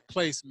the right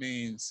place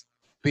means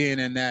being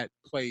in that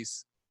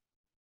place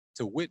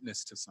to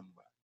witness to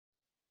somebody.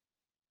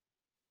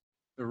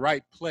 The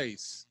right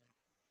place.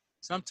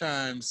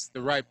 Sometimes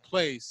the right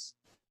place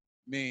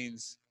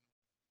means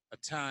a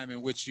time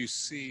in which you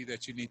see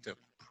that you need to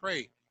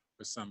pray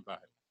for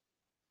somebody.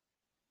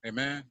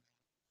 Amen.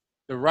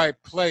 The right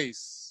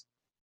place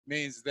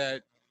means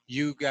that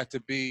you got to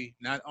be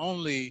not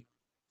only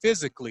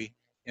physically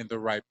in the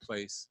right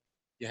place,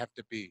 you have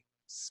to be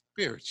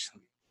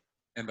spiritually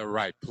in the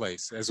right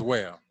place as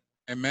well.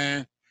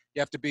 Amen. You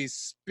have to be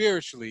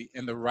spiritually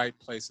in the right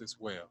place as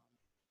well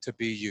to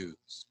be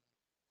used.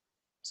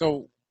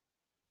 So,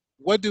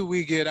 what do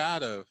we get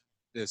out of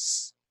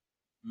this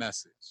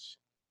message?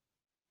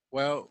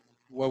 Well,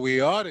 what we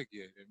ought to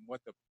get, and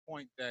what the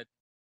point that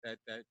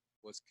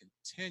was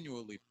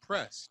continually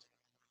pressed,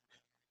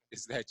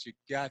 is that you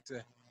got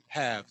to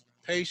have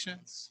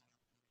patience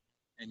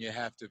and you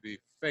have to be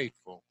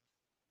faithful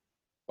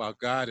while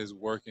God is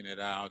working it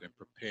out and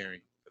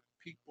preparing the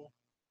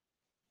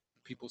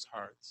people's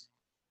hearts.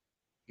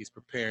 He's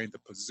preparing the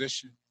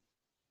position,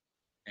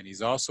 and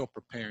he's also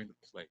preparing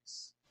the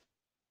place.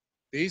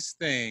 These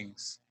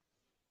things,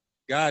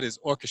 God is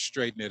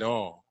orchestrating it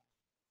all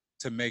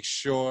to make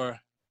sure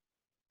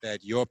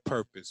that your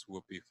purpose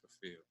will be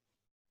fulfilled.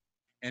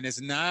 And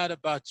it's not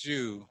about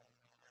you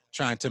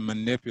trying to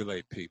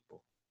manipulate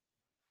people.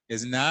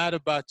 It's not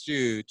about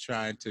you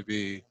trying to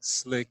be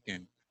slick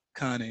and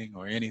cunning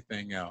or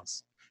anything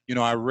else. You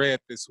know, I read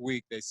this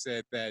week, they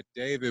said that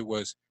David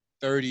was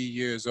 30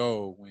 years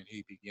old when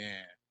he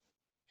began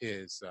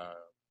his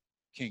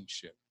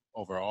kingship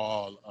over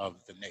all of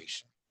the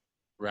nation,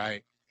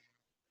 right?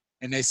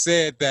 And they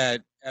said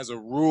that as a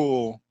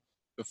rule,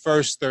 the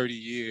first 30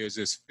 years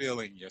is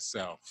filling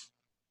yourself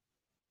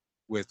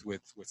with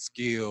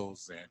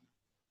skills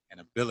and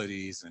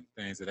abilities and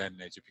things of that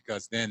nature,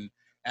 because then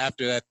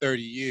after that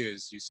 30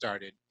 years you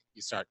start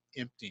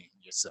emptying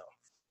yourself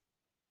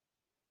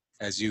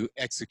as you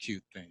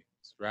execute things,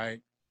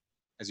 right?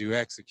 As you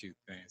execute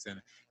things.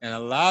 And a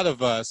lot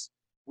of us,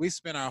 we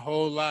spend our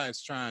whole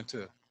lives trying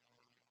to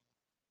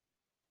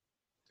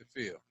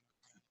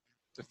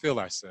fill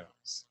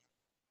ourselves.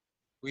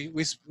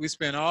 We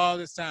spend all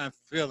this time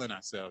filling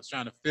ourselves,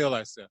 trying to fill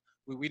ourselves.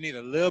 We need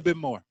a little bit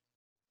more.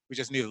 We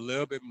just need a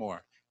little bit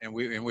more. And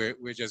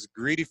we're just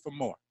greedy for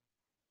more.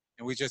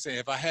 And we just say,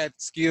 if I had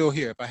skill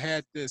here, if I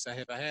had this,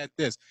 if I had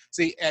this.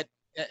 See, at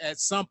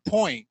some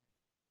point,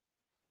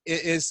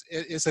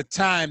 it's a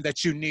time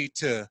that you need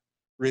to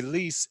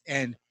release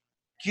and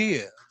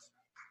give.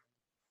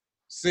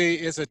 See,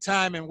 it's a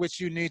time in which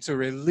you need to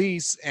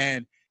release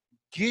and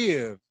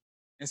give.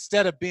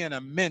 Instead of being a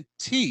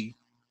mentee,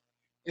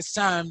 it's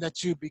time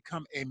that you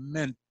become a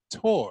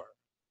mentor.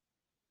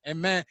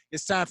 Amen.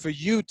 It's time for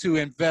you to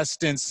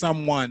invest in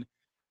someone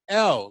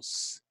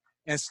else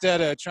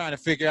instead of trying to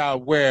figure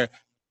out where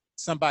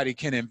somebody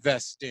can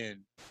invest in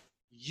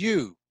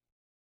you.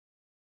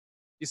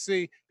 You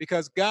see,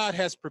 because God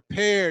has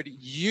prepared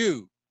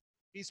you.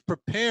 He's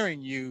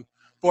preparing you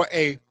for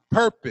a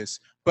purpose.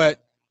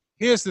 But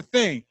here's the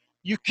thing.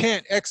 You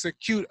can't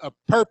execute a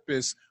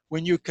purpose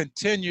when you're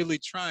continually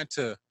trying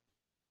to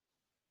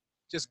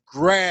just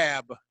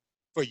grab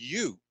for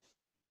you.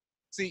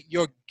 See,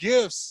 your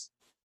gifts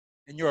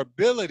and your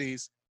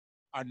abilities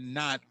are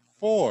not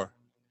for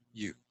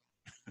you.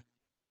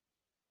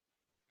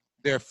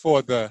 They're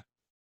for the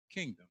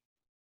kingdom.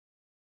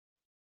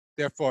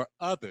 They're for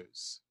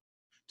others.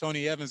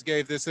 Tony Evans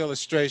gave this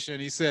illustration.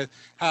 He said,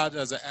 how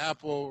does an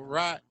apple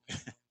rot?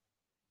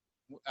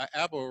 An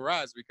apple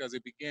rots because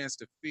it begins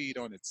to feed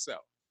on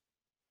itself.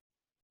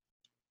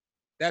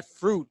 That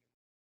fruit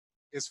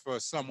is for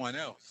someone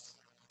else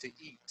to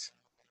eat.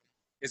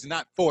 It's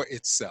not for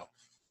itself.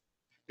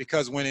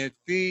 Because when it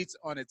feeds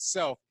on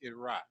itself, it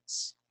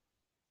rots.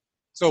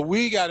 So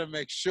we got to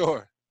make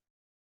sure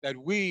that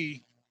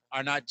we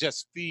are not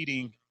just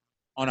feeding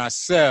on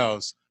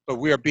ourselves, but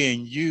we are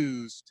being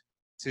used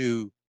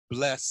to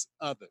bless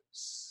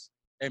others.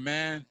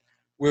 Amen.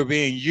 We're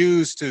being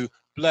used to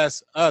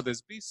bless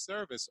others. Be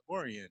service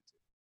oriented.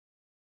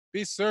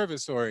 Be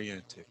service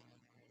oriented,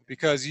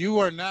 because you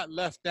are not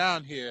left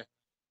down here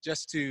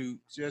just to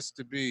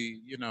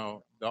be,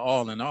 the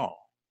all in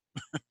all.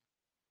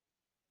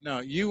 No,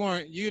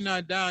 you're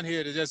not down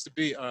here to just to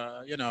be,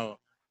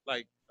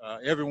 like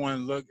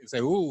everyone look and say,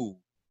 ooh,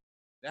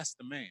 that's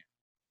the man.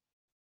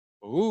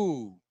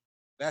 Ooh,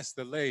 that's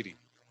the lady.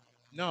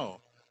 No,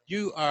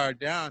 you are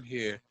down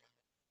here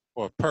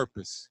for a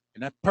purpose,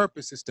 and that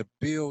purpose is to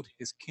build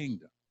his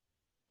kingdom.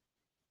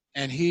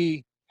 And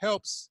he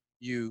helps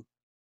you,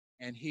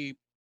 and he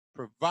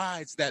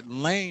provides that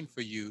lane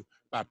for you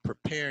by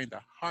preparing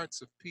the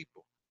hearts of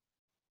people.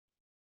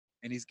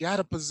 And he's got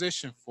a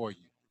position for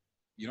you.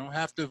 You don't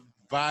have to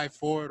vie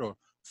for it or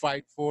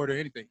fight for it or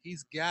anything.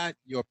 He's got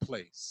your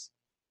place.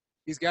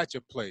 He's got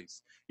your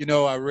place.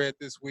 I read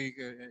this week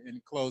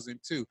in closing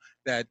too,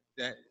 that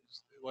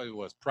what it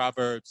was,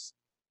 Proverbs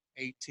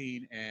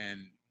 18 and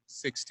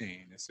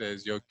 16. It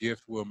says, your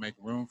gift will make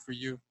room for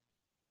you.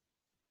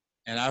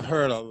 And I've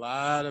heard a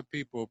lot of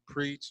people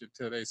preach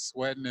until they're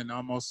sweating and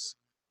almost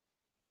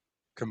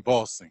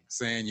convulsing,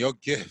 saying your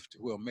gift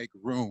will make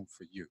room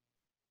for you.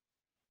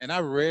 And I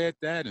read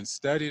that and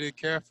studied it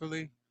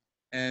carefully.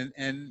 And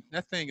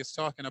that thing is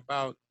talking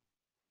about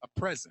a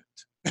present,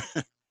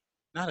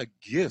 not a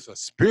gift, a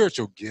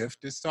spiritual gift.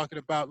 It's talking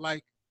about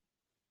like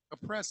a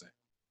present,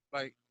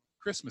 like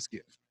Christmas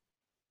gift.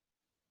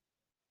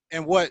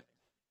 And what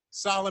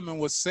Solomon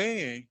was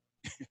saying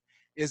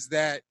is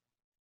that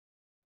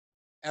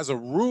as a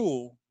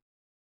rule,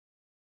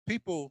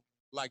 people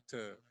like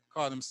to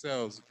call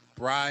themselves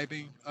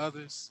bribing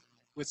others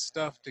with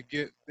stuff to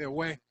get their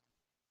way.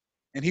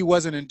 And he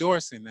wasn't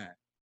endorsing that.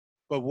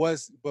 But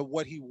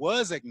what he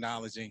was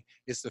acknowledging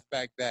is the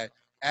fact that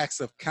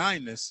acts of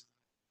kindness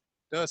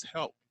does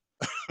help.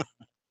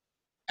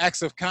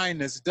 Acts of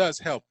kindness does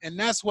help. And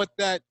that's what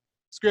that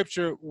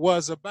scripture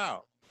was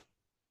about.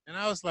 And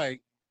I was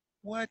like,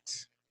 what?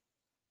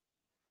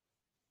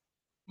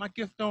 my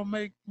gift don't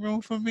make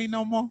room for me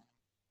no more.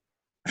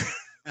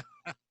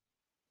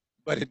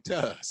 But it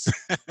does.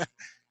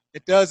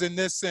 It does in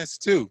this sense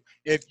too.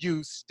 If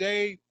you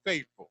stay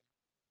faithful,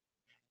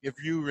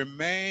 if you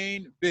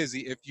remain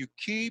busy, if you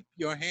keep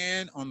your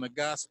hand on the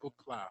gospel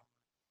plow,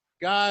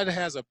 God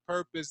has a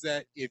purpose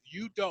that if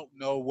you don't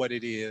know what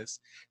it is,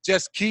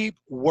 just keep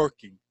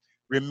working.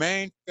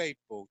 Remain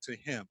faithful to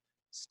him.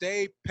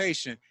 Stay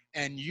patient,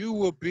 and you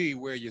will be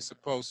where you're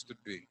supposed to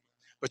be.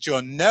 But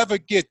you'll never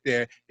get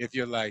there if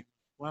you're like,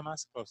 what am I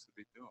supposed to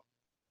be doing?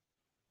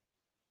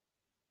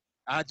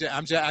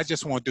 I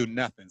just won't do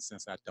nothing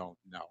since I don't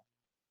know.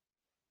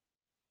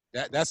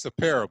 That's a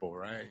parable,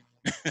 right?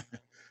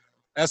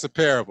 That's a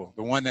parable.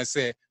 The one that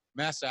said,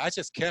 Master, I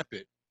just kept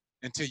it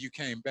until you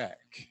came back.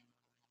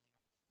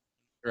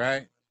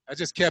 Right? I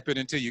just kept it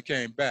until you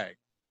came back.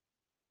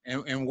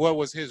 And what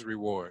was his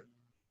reward?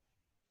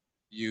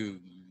 You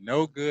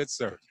no good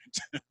servant.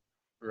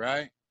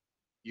 Right?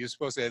 You're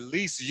supposed to at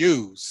least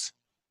use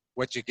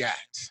what you got.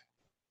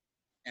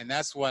 And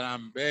that's what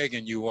I'm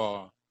begging you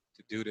all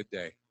to do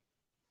today.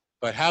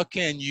 But how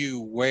can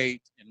you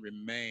wait and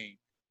remain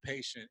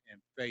patient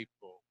and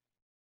faithful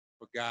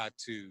for God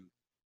to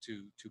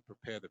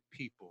prepare the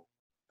people,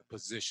 the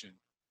position,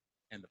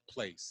 and the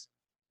place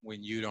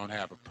when you don't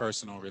have a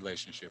personal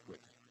relationship with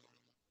him?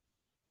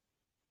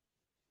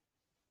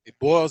 It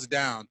boils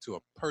down to a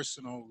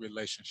personal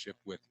relationship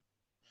with him,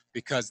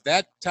 because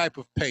that type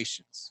of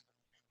patience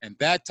and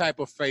that type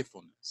of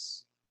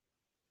faithfulness,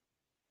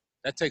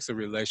 that takes a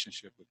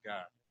relationship with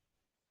God.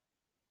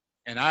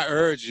 And I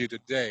urge you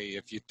today,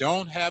 if you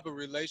don't have a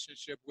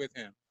relationship with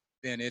him,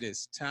 then it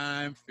is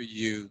time for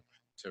you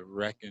to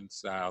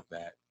reconcile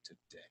that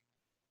today.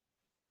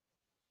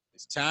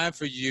 It's time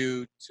for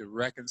you to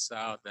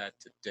reconcile that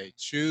today.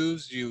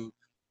 Choose you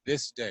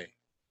this day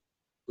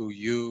who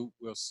you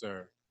will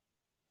serve.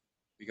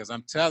 Because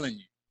I'm telling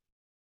you,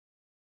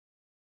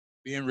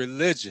 being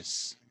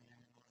religious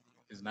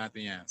is not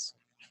the answer.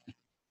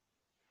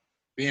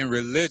 Being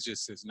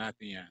religious is not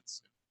the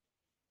answer.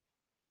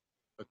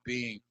 But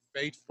being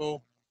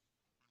faithful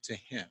to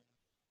him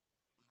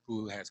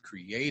who has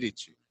created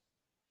you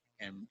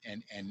and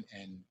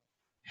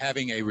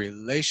having a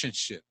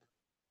relationship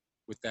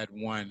with that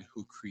one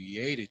who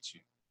created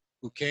you,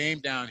 who came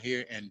down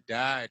here and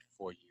died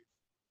for you.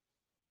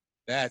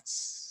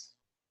 That's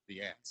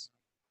the answer.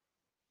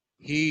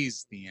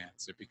 He's the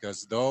answer,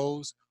 because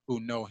those who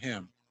know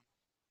him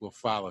will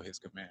follow his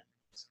commandments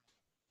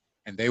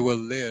and they will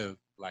live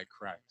like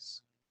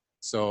Christ.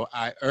 So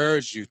I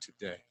urge you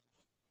today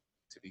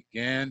to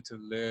begin to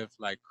live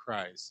like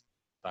Christ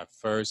by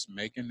first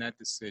making that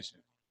decision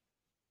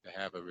to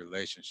have a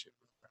relationship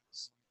with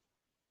Christ.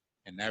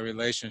 And that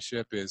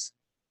relationship is,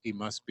 he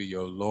must be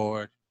your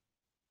Lord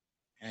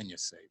and your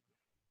Savior.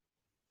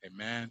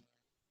 Amen.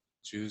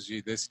 Choose ye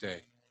this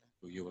day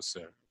who you will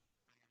serve.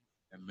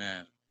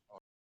 Amen.